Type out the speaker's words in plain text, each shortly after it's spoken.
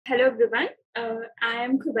Hello everyone, I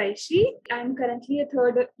am Kubaishi. I am currently a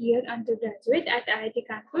third year undergraduate at IIT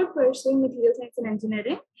Kanpur pursuing Material Science and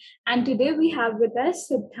Engineering. And today we have with us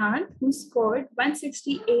Siddhant, who scored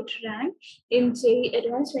 168 rank in JEE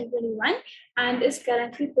Advanced 2021 and is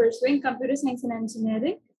currently pursuing Computer Science and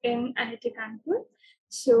Engineering in IIT Kanpur.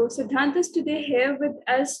 So Siddhant is today here with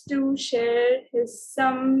us to share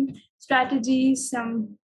some strategies,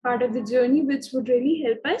 some part of the journey which would really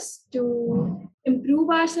help us to improve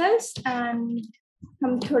ourselves and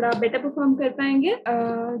हम थोड़ा better perform कर पाएंगे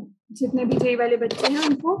जितने भी JEE वाले बच्चे हैं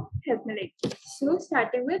उनको हेल्प मिलेगी सो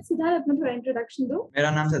स्टार्टिंग विद सिद्धार्थ अपना थोड़ा इंट्रोडक्शन दो।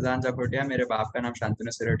 मेरा नाम सिद्धांत है। मेरे बाप का नाम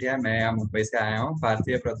शांतनु सिरोटिया है। मैं यहाँ मुंबई से आया हूँ।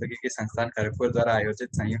 भारतीय प्रौद्योगिकी संस्थान खड़गपुर द्वारा आयोजित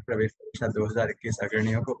संयुक्त प्रवेश परीक्षा 2021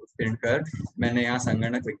 अग्रणियों को उत्तीर्ण कर मैंने यहाँ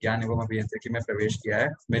संगणक विज्ञान एवं अभियांत्रिकी में प्रवेश किया है।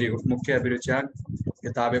 मेरी मुख्य अभिरुचियां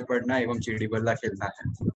किताबें पढ़ना एवं चिड़ी बल्ला खेलना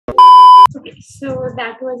है। Okay, so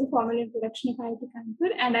that was a formal introduction of IIT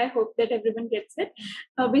Kanpur, and I hope that everyone gets it.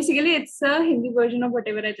 Basically, it's a Hindi version of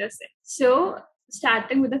whatever I just said. So,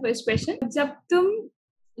 starting with the first question, जब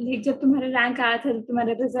तुम्हारा rank आया था, जब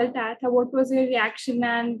तुम्हारा result आया था, what was your reaction?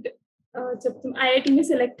 And जब तुम IIT में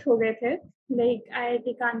select हो गए थे, like IIT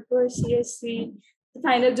Kanpur, CSC,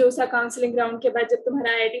 final जो सा काउंसलिंग राउंड के बाद जब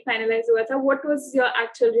तुम्हारा आईआईटी फाइनलाइज हुआ था, what was your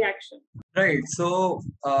actual reaction? Right, so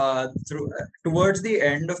towards the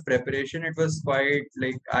end of preparation, it was quite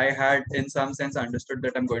like I had in some sense understood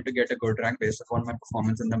that I'm going to get a good rank based upon my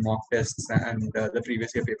performance in the mock tests and the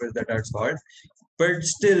previous year papers that I'd solved. But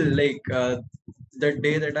still, like the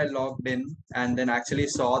day that I logged in and then actually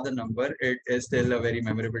saw the number, it is still a very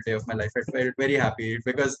memorable day of my life. I felt very happy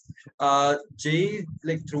because JEE,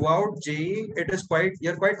 like throughout JEE,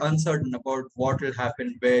 you're quite uncertain about what will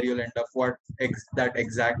happen, where you'll end up, what that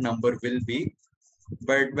exact number will be.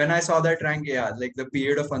 But when I saw that rank, yeah, like the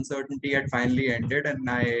period of uncertainty had finally ended, and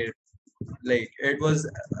it was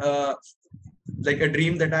like a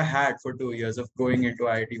dream that I had for 2 years of going into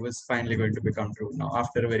IIT was finally going to become true now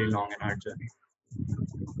after a very long and hard journey.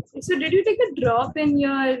 So did you take a drop in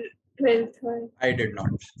your 12th? I did not.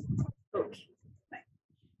 Okay.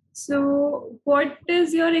 So what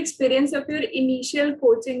is your experience of your initial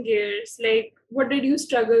coaching years? Like what did you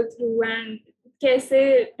struggle through and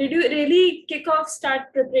did you really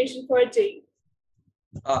start preparation for JEE?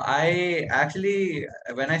 I actually,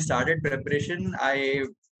 when I started preparation, I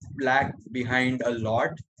lagged behind a lot,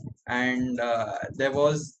 and there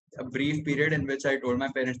was a brief period in which I told my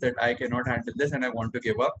parents that I cannot handle this and I want to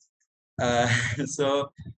give up.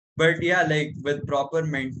 But yeah, like with proper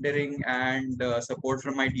mentoring and support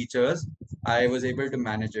from my teachers, I was able to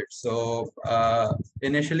manage it. So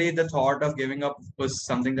initially the thought of giving up was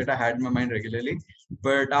something that I had in my mind regularly,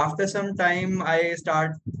 but after some time I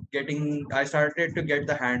started to get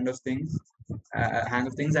the hang of things,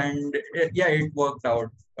 and it worked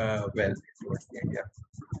out well towards the end. Yeah.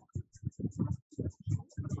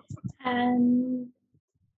 And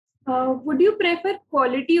would you prefer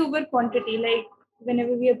quality over quantity? Like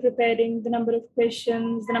whenever we are preparing, the number of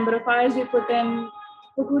questions, the number of hours you put in,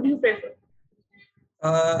 what would you prefer?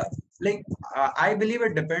 I believe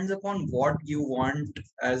it depends upon what you want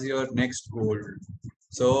as your next goal.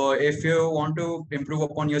 So if you want to improve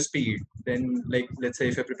upon your speed, then like let's say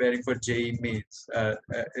if you're preparing for JEE mains,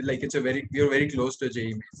 you're very close to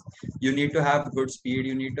JEE mains. You need to have good speed.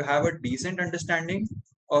 You need to have a decent understanding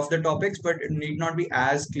of the topics, but it need not be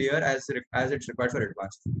as clear as it's required for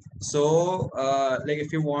advanced. So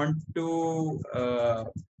if you want to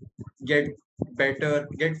get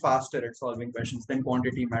faster at solving questions, then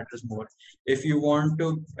quantity matters more. If you want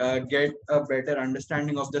to get a better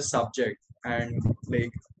understanding of the subject and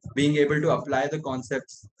like being able to apply the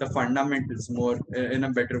concepts, the fundamentals more in a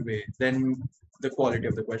better way, then the quality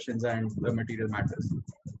of the questions and the material matters.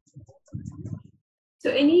 So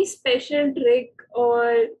any special trick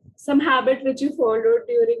or some habit which you followed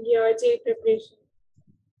during your JEE preparation?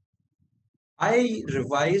 I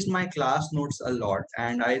revised my class notes a lot,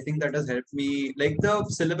 and I think that has helped me. Like the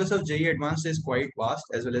syllabus of JEE Advanced is quite vast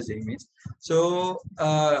as well as JEE Mains. So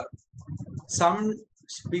I've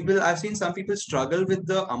seen some people struggle with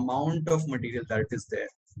the amount of material that is there.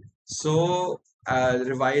 So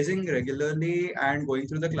revising regularly and going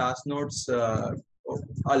through the class notes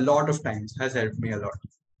a lot of times has helped me a lot.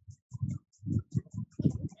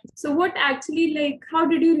 So what actually, how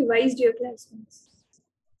did you revise your class notes?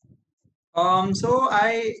 So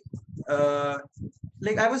I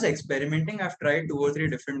was experimenting. I've tried 2 or 3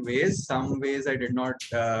 different ways. Some ways I did not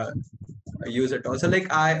use it also.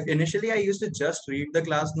 Initially I used to just read the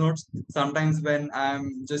class notes sometimes when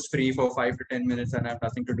I'm just free for 5 to 10 minutes and I have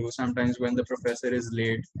nothing to do. Sometimes when the professor is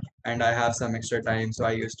late and I have some extra time, so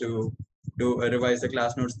I used to do revise the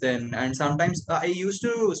class notes then. And sometimes I used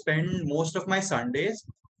to spend most of my Sundays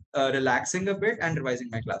relaxing a bit and revising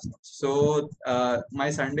my class notes. So my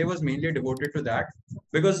Sunday was mainly devoted to that,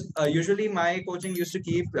 because usually my coaching used to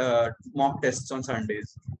keep mock tests on Sundays.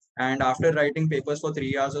 And after writing papers for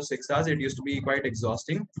 3 hours or 6 hours, it used to be quite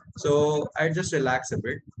exhausting. So I just relax a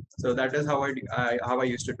bit. So that is how I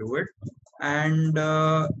used to do it. And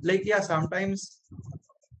like, yeah, sometimes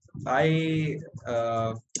I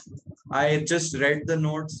uh, I just read the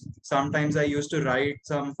notes. Sometimes I used to write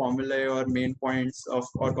some formulae or main points of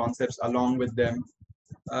or concepts along with them.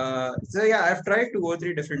 So yeah, I've tried 2 or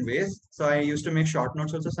 3 different ways. So I used to make short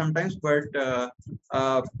notes also sometimes, but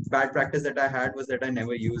bad practice that I had was that I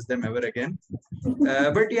never used them ever again.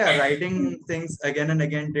 But yeah, writing things again and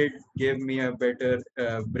again did give me a better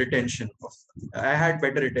retention. I had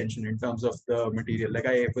better retention in terms of the material. Like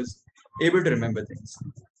I was able to remember things.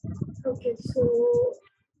 Okay, so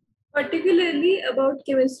particularly about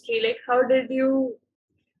chemistry, like how did you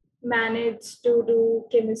manage to do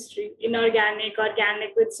chemistry, inorganic,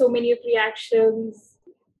 organic, with so many reactions,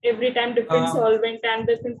 every time different Uh, solvent and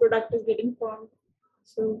different product is getting formed?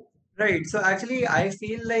 So, Right. So actually, I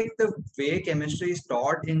feel like the way chemistry is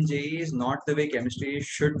taught in JEE is not the way chemistry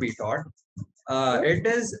should be taught. okay. It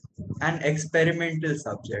is an experimental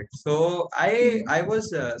subject. So I was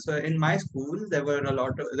so in my school there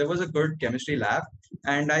was a good chemistry lab,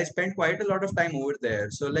 and I spent quite a lot of time over there.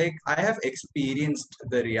 So like I have experienced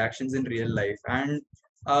the reactions in real life, and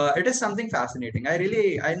it is something fascinating.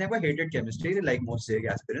 I never hated chemistry like most JEE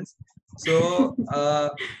aspirants. So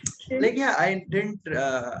Okay. like yeah, I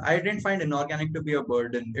didn't find inorganic to be a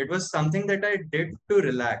burden. It was something that I did to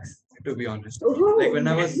relax, to be honest. Like Oh, when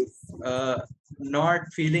I was nice. not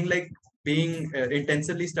feeling like being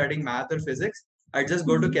intensively studying math or physics, I just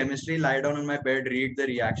go to chemistry, lie down on my bed, read the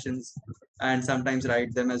reactions, and sometimes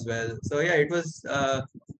write them as well. So yeah, it was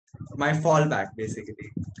my fallback basically.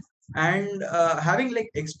 And having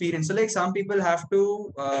like experience, so like some people have to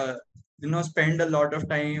spend a lot of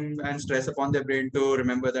time and stress upon their brain to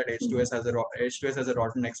remember that H2S has a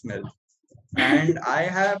rotten egg smell. And I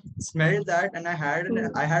have smelled that, and I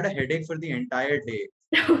had a headache for the entire day.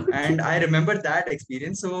 Okay. And I remember that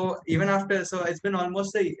experience. So even after, so it's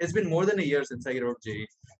been more than a year since I wrote JEE,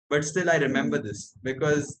 but still I remember this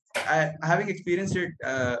because having experienced it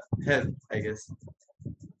helped, I guess.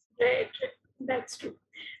 Right, right. That's true.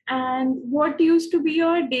 And what used to be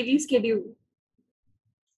your daily schedule?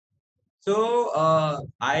 So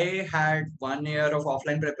I had 1 year of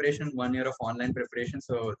offline preparation, 1 year of online preparation.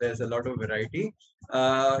 So there's a lot of variety.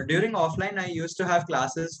 During offline, I used to have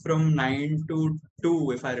classes from 9 to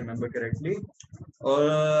 2, if I remember correctly.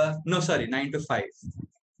 No, sorry, 9 to 5.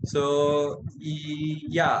 So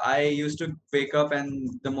yeah, I used to wake up, and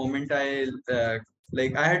the moment I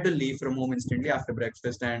had to leave from home instantly after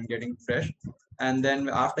breakfast and getting fresh. And then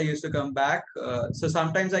after I used to come back, so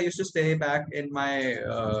sometimes I used to stay back in my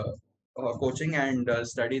coaching and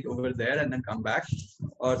study over there and then come back.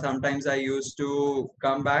 Or sometimes I used to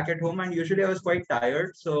come back at home, and usually I was quite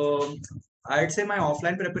tired. So I'd say my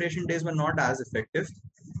offline preparation days were not as effective.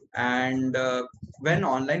 And when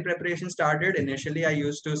online preparation started, initially I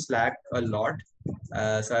used to slack a lot.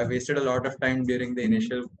 So I wasted a lot of time during the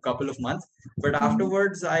initial couple of months. But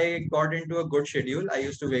afterwards, I got into a good schedule. I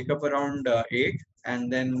used to wake up around 8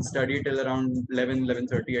 and then study till around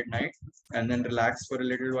 11:30 at night, and then relax for a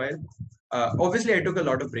little while. Obviously, I took a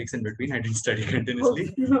lot of breaks in between. I didn't study continuously.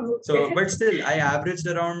 So, Okay. but still, I averaged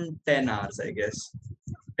around 10 hours, I guess.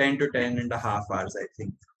 10 to 10 and a half hours, I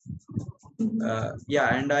think. Yeah,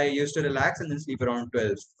 and I used to relax and then sleep around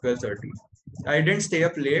 12:30. I didn't stay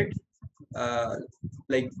up late. Uh,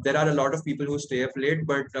 like there are a lot of people who stay up late,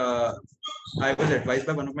 but I was advised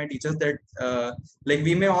by one of my teachers that like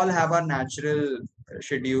we may all have our natural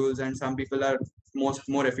schedules, and some people are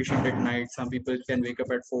more efficient at night. Some people can wake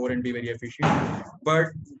up at 4 and be very efficient, but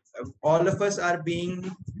all of us are being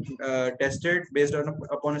tested based on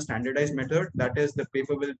upon a standardized method. That is, the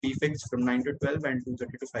paper will be fixed from 9 to 12 and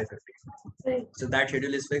 2:30 to 5:30. Right. So that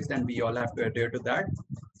schedule is fixed, and we all have to adhere to that.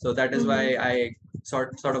 So that is why Mhm. I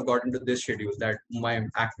sort of got into this schedule, that my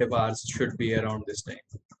active hours should be around this time.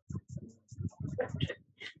 Gotcha.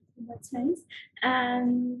 That's nice.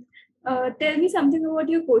 And tell me something about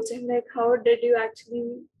your coaching. Like, how did you actually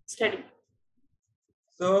study?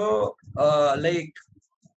 So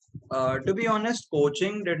to be honest,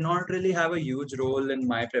 coaching did not really have a huge role in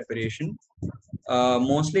my preparation.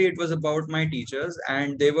 Mostly it was about my teachers,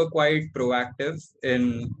 and they were quite proactive in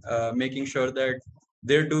making sure that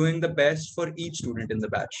they're doing the best for each student in the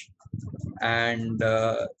batch. And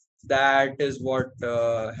that is what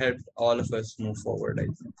helped all of us move forward, I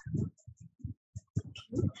think.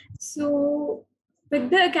 So with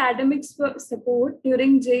the academic support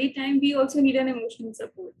during JEE time, we also need an emotional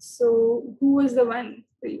support. So who was the one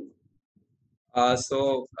for you?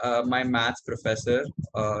 My maths professor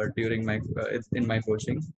during my in my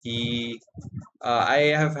coaching,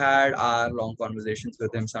 I have had hour-long conversations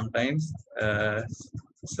with him sometimes.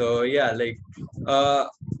 So yeah, like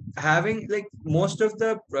having like most of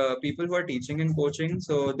the people who are teaching in coaching,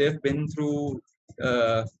 so they've been through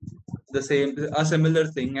uh, a similar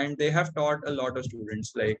thing, and they have taught a lot of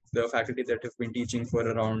students, like the faculty that have been teaching for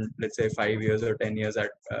around, let's say, 5 years or 10 years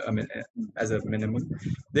as a minimum.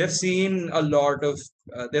 They've seen a lot of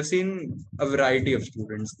they've seen a variety of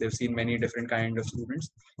students, they've seen many different kind of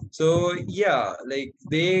students. So yeah, like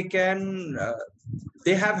they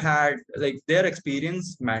have had, like, their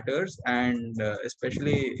experience matters, and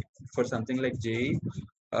especially for something like JEE,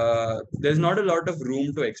 there's not a lot of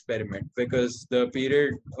room to experiment, because a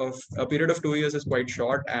period of 2 years is quite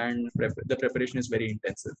short, and the preparation is very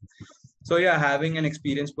intensive. So yeah, having an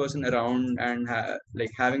experienced person around and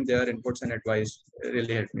like having their inputs and advice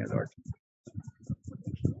really helped me a lot.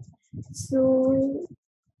 So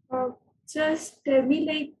just tell me,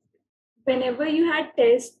 like, whenever you had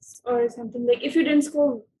tests or something, like if you didn't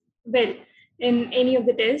score well in any of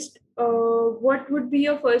the tests, what would be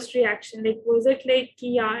your first reaction? Like, was it like,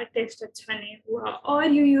 yeah, test acha nahi hua, or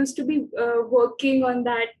you used to be working on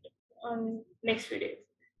that on next few days?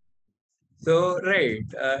 So right,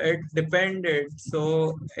 it depended.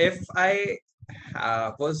 So if I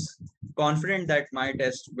was confident that my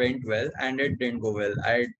test went well and it didn't go well,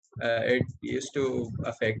 it used to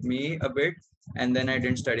affect me a bit, and then I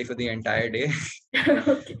didn't study for the entire day.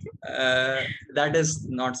 Okay. That is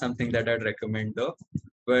not something that I'd recommend though.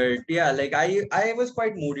 But yeah, like I was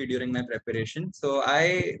quite moody during my preparation, so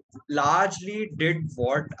I largely did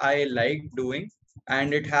what I liked doing,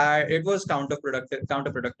 and it was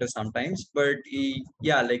counterproductive sometimes. But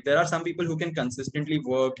yeah, like there are some people who can consistently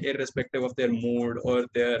work irrespective of their mood or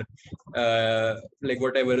their like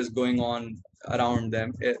whatever is going on around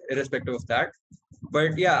them, irrespective of that.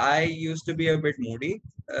 But yeah, I used to be a bit moody.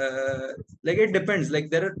 Like it depends, like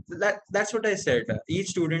that's what I said, each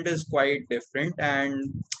student is quite different,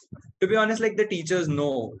 and to be honest, like the teachers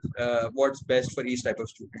know what's best for each type of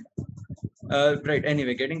student. Right,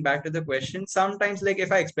 anyway, getting back to the question, sometimes, like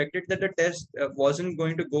if I expected that the test wasn't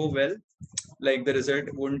going to go well, like the result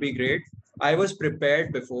wouldn't be great, I was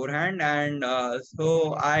prepared beforehand, and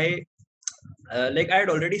so I had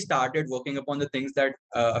already started working upon the things that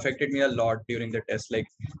affected me a lot during the test. Like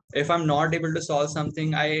if I'm not able to solve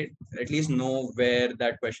something, I at least know where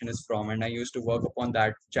that question is from, and I used to work upon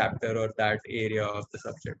that chapter or that area of the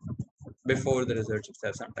subject before the results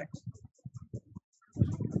itself sometimes.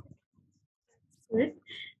 Good.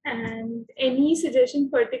 And any suggestion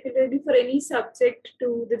particularly for any subject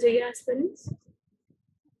to the JEE aspirants?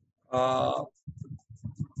 Uh,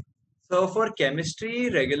 so for chemistry,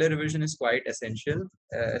 regular revision is quite essential,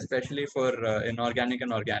 especially for inorganic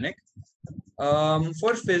and organic.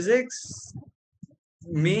 For physics,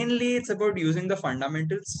 mainly it's about using the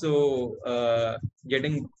fundamentals. So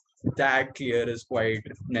getting that clear is quite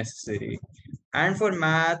necessary. And for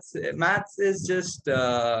maths is just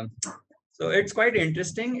so it's quite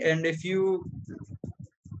interesting. And if you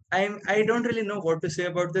I don't really know what to say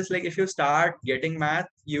about this. Like if you start getting math,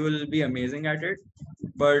 you will be amazing at it.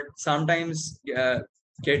 But sometimes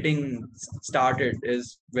getting started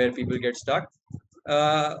is where people get stuck.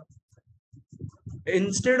 Uh,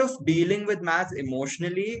 Instead of dealing with math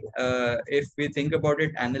emotionally, if we think about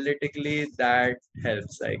it analytically, that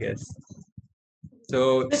helps, I guess.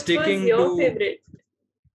 So Which was sticking your to favorite?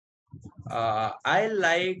 uh, I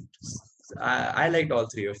liked I liked all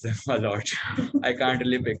three of them a lot. I can't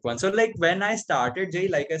really pick one. So like when I started JEE,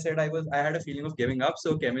 like I said, I had a feeling of giving up.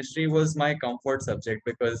 So chemistry was my comfort subject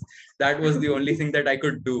because that was the only thing that I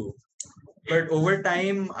could do. But over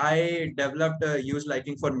time, I developed a huge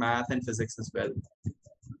liking for math and physics as well.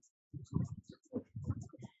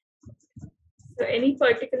 So any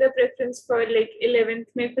particular preference for like 11th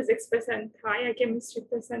में physics पसंद था या chemistry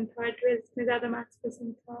पसंद था, 12th में ज़्यादा maths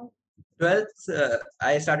पसंद था? 12th,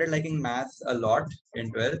 I started liking math a lot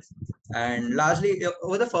in 12th, and largely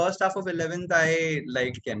over the first half of 11th, I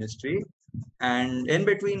liked chemistry, and in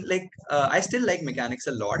between, like I still like mechanics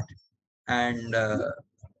a lot, and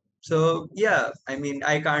so yeah, I mean,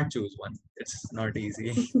 I can't choose one. It's not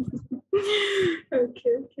easy.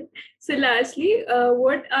 Okay, okay. So lastly,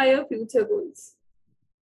 what are your future goals?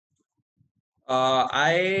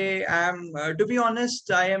 I am, to be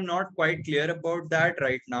honest, I am not quite clear about that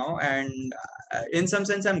right now. And in some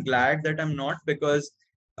sense, I'm glad that I'm not, because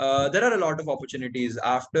there are a lot of opportunities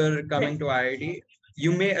after coming to IIT.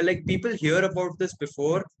 you may like people hear about this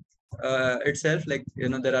before itself, like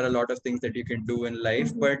there are a lot of things that you can do in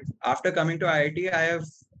life, but after coming to IIT, I have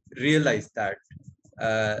realized that,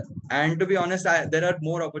 and to be honest, there are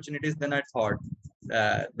more opportunities than I thought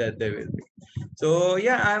that there will be. So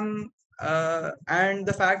yeah, and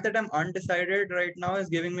the fact that I'm undecided right now is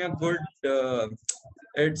giving me a good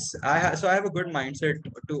so I have a good mindset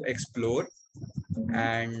to explore,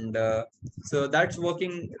 and so that's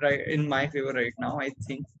working right in my favor right now, I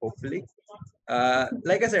think, hopefully.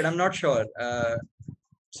 Like I said, I'm not sure.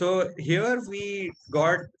 So here we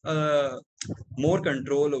got more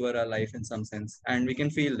control over our life in some sense, and we can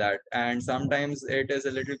feel that, and sometimes it is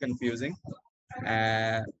a little confusing,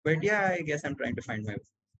 but yeah, I guess I'm trying to find my way.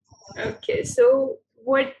 Okay, so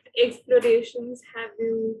what explorations have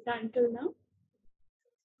you done till now?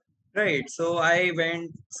 Right. So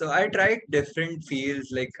I tried different fields.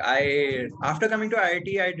 Like after coming to IIT,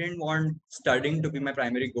 I didn't want studying to be my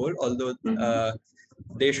primary goal, although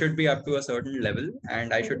they should be up to a certain level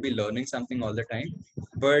and I should be learning something all the time.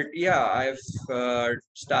 But yeah, I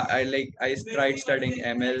tried studying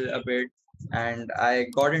ML a bit, and I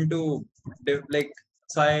got into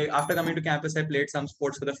so after coming to campus, I played some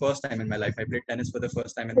sports for the first time in my life. I played tennis for the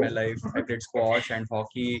first time in my life. I played squash and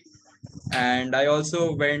hockey, and I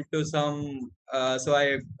also went to some. So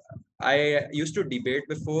I used to debate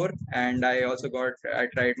before, and I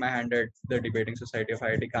tried my hand at the debating society of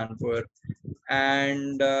IIT Kanpur,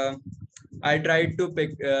 and I tried to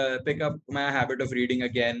pick up my habit of reading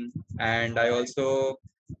again, and I also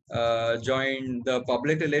joined the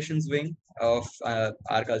public relations wing of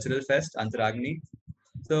our cultural fest, Antaragni.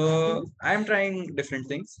 So I'm trying different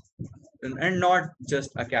things, and not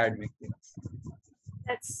just academic things.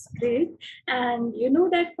 That's great. And you know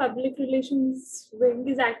that public relations wing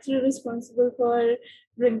is actually responsible for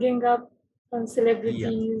bringing up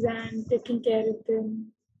celebrities and taking care of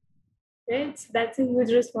them. Right? So that's a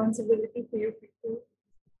huge responsibility for you people.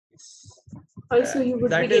 Also, you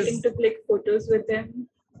would be getting to click photos with them.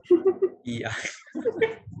 Yeah.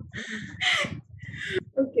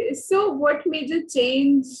 Okay, so what major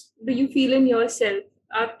change do you feel in yourself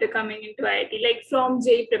after coming into IIT, like from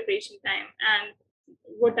JEE preparation time, and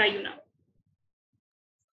what are you now?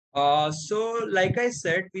 So like I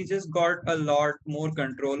said, we just got a lot more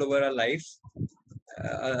control over our lives.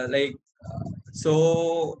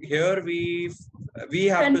 So here we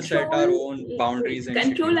have to set our own boundaries and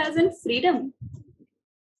control schedules. As in freedom.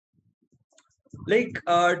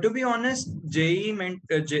 To be honest,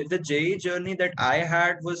 the JEE journey that I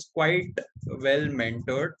had was quite well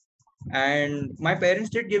mentored, and my parents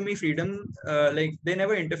did give me freedom. They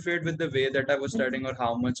never interfered with the way that I was studying or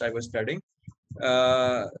how much I was studying.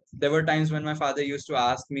 There were times when my father used to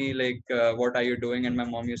ask me what are you doing, and my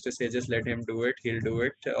mom used to say, just let him do it, he'll do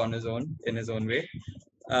it on his own, in his own way.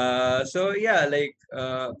 So yeah,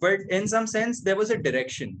 but in some sense there was a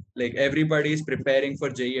direction, like everybody is preparing for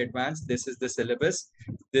JEE Advanced. This is the syllabus,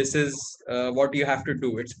 this is what you have to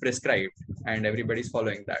do, it's prescribed, and everybody's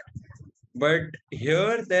following that. But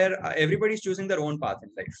here everybody's choosing their own path in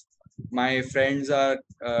life. My friends are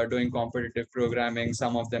doing competitive programming,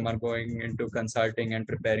 some of them are going into consulting and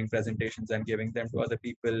preparing presentations and giving them to other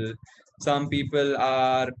people. Some people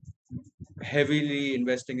are heavily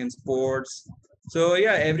investing in sports. So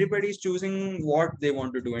yeah, everybody's choosing what they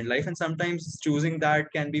want to do in life, and sometimes choosing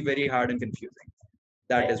that can be very hard and confusing.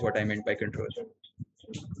 That is what I meant by control.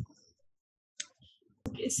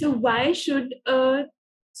 Okay, so why should a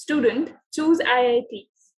student choose IITs?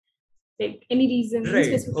 Like any reason, right?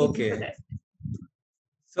 Specifically for that?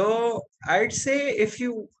 So I'd say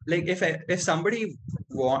if somebody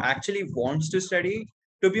actually wants to study,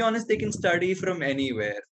 to be honest, they can study from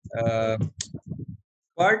anywhere.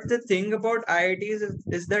 But the thing about IITs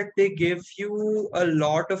is that they give you a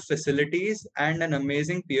lot of facilities and an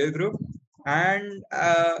amazing peer group, and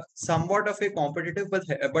somewhat of a competitive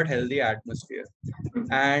but healthy atmosphere.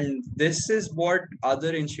 And this is what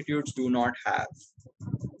other institutes do not have.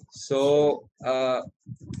 So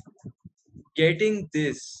getting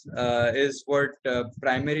this is what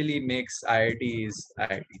primarily makes IITs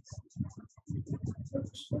IITs.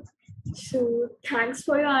 So thanks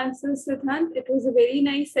for your answers, Siddhant. It was a very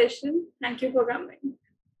nice session. Thank you for coming.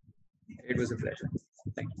 It was a pleasure.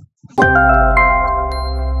 Thank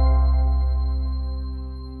you.